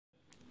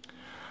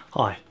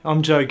Hi,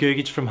 I'm Joe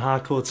Gugich from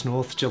Harcourts,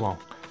 North Geelong.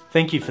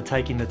 Thank you for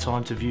taking the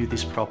time to view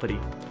this property.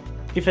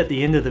 If at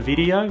the end of the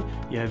video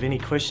you have any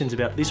questions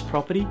about this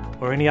property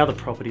or any other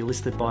property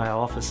listed by our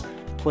office,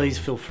 please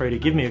feel free to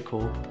give me a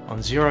call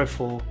on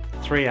 04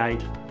 38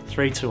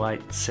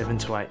 328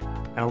 728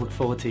 and I look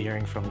forward to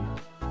hearing from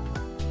you.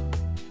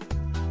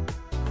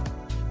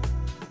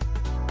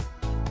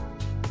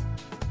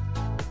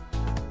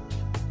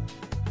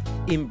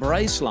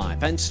 Embrace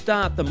life and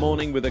start the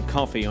morning with a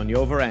coffee on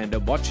your veranda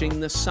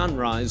watching the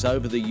sunrise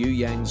over the You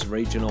Yangs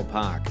Regional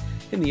Park.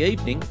 In the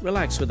evening,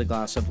 relax with a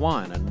glass of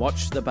wine and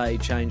watch the bay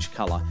change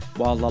colour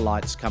while the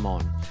lights come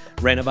on.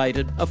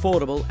 Renovated,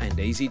 affordable and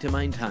easy to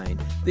maintain,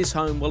 this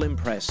home will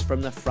impress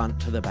from the front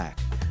to the back.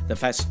 The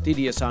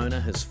fastidious owner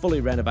has fully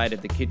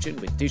renovated the kitchen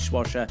with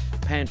dishwasher,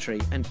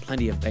 pantry and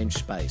plenty of bench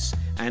space.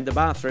 And the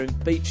bathroom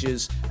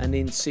features an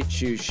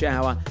in-situ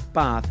shower,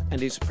 bath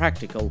and is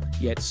practical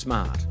yet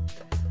smart.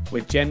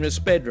 With generous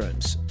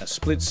bedrooms, a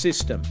split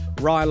system,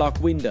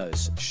 Rylock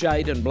windows,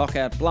 shade and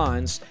block-out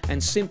blinds,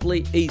 and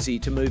simply easy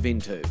to move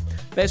into.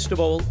 Best of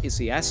all is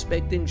the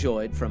aspect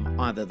enjoyed from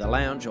either the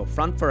lounge or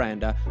front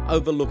veranda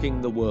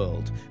overlooking the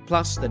world.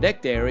 Plus, the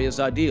decked area is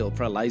ideal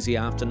for a lazy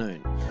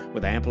afternoon.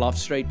 With ample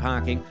off-street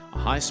parking, a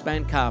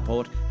high-span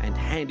carport, and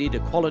handy to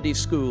quality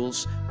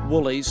schools,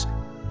 Woolies,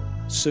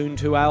 soon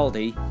to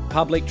Aldi,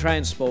 public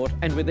transport,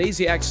 and with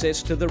easy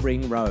access to the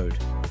Ring Road.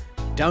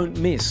 Don't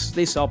miss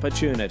this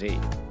opportunity.